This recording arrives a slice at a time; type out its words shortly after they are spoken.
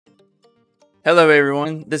Hello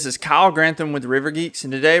everyone, this is Kyle Grantham with RiverGeeks,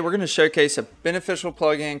 and today we're going to showcase a beneficial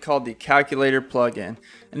plugin called the Calculator plugin.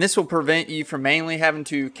 And this will prevent you from mainly having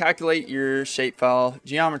to calculate your shapefile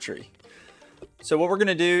geometry. So what we're going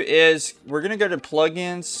to do is we're going to go to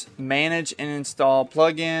Plugins, Manage and Install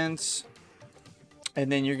Plugins,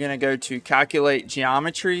 and then you're going to go to Calculate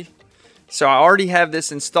Geometry. So I already have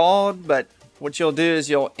this installed, but what you'll do is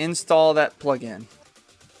you'll install that plugin.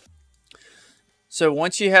 So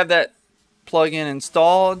once you have that plugin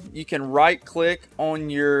installed, you can right click on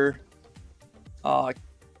your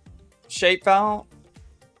shapefile,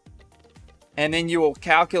 and then you will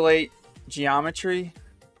calculate geometry,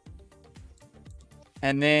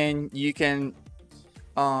 and then you can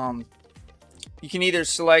either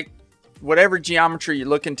select whatever geometry you're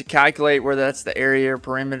looking to calculate, whether that's the area or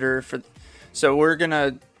perimeter. So we're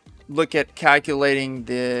gonna look at calculating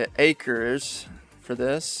the acres for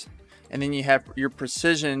this. And then you have your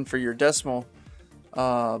precision for your decimal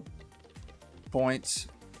points.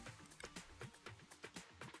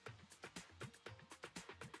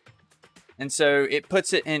 And so it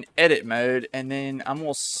puts it in edit mode, and then I'm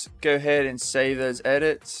going to go ahead and save those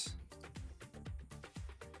edits.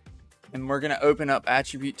 And we're going to open up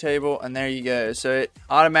attribute table, and there you go. So it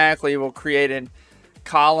automatically will create a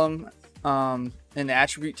column in the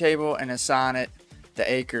attribute table and assign it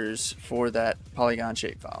the acres for that polygon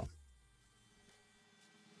shapefile.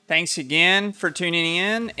 Thanks again for tuning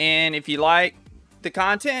in, and if you like the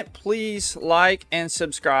content, please like and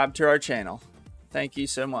subscribe to our channel. Thank you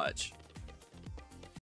so much.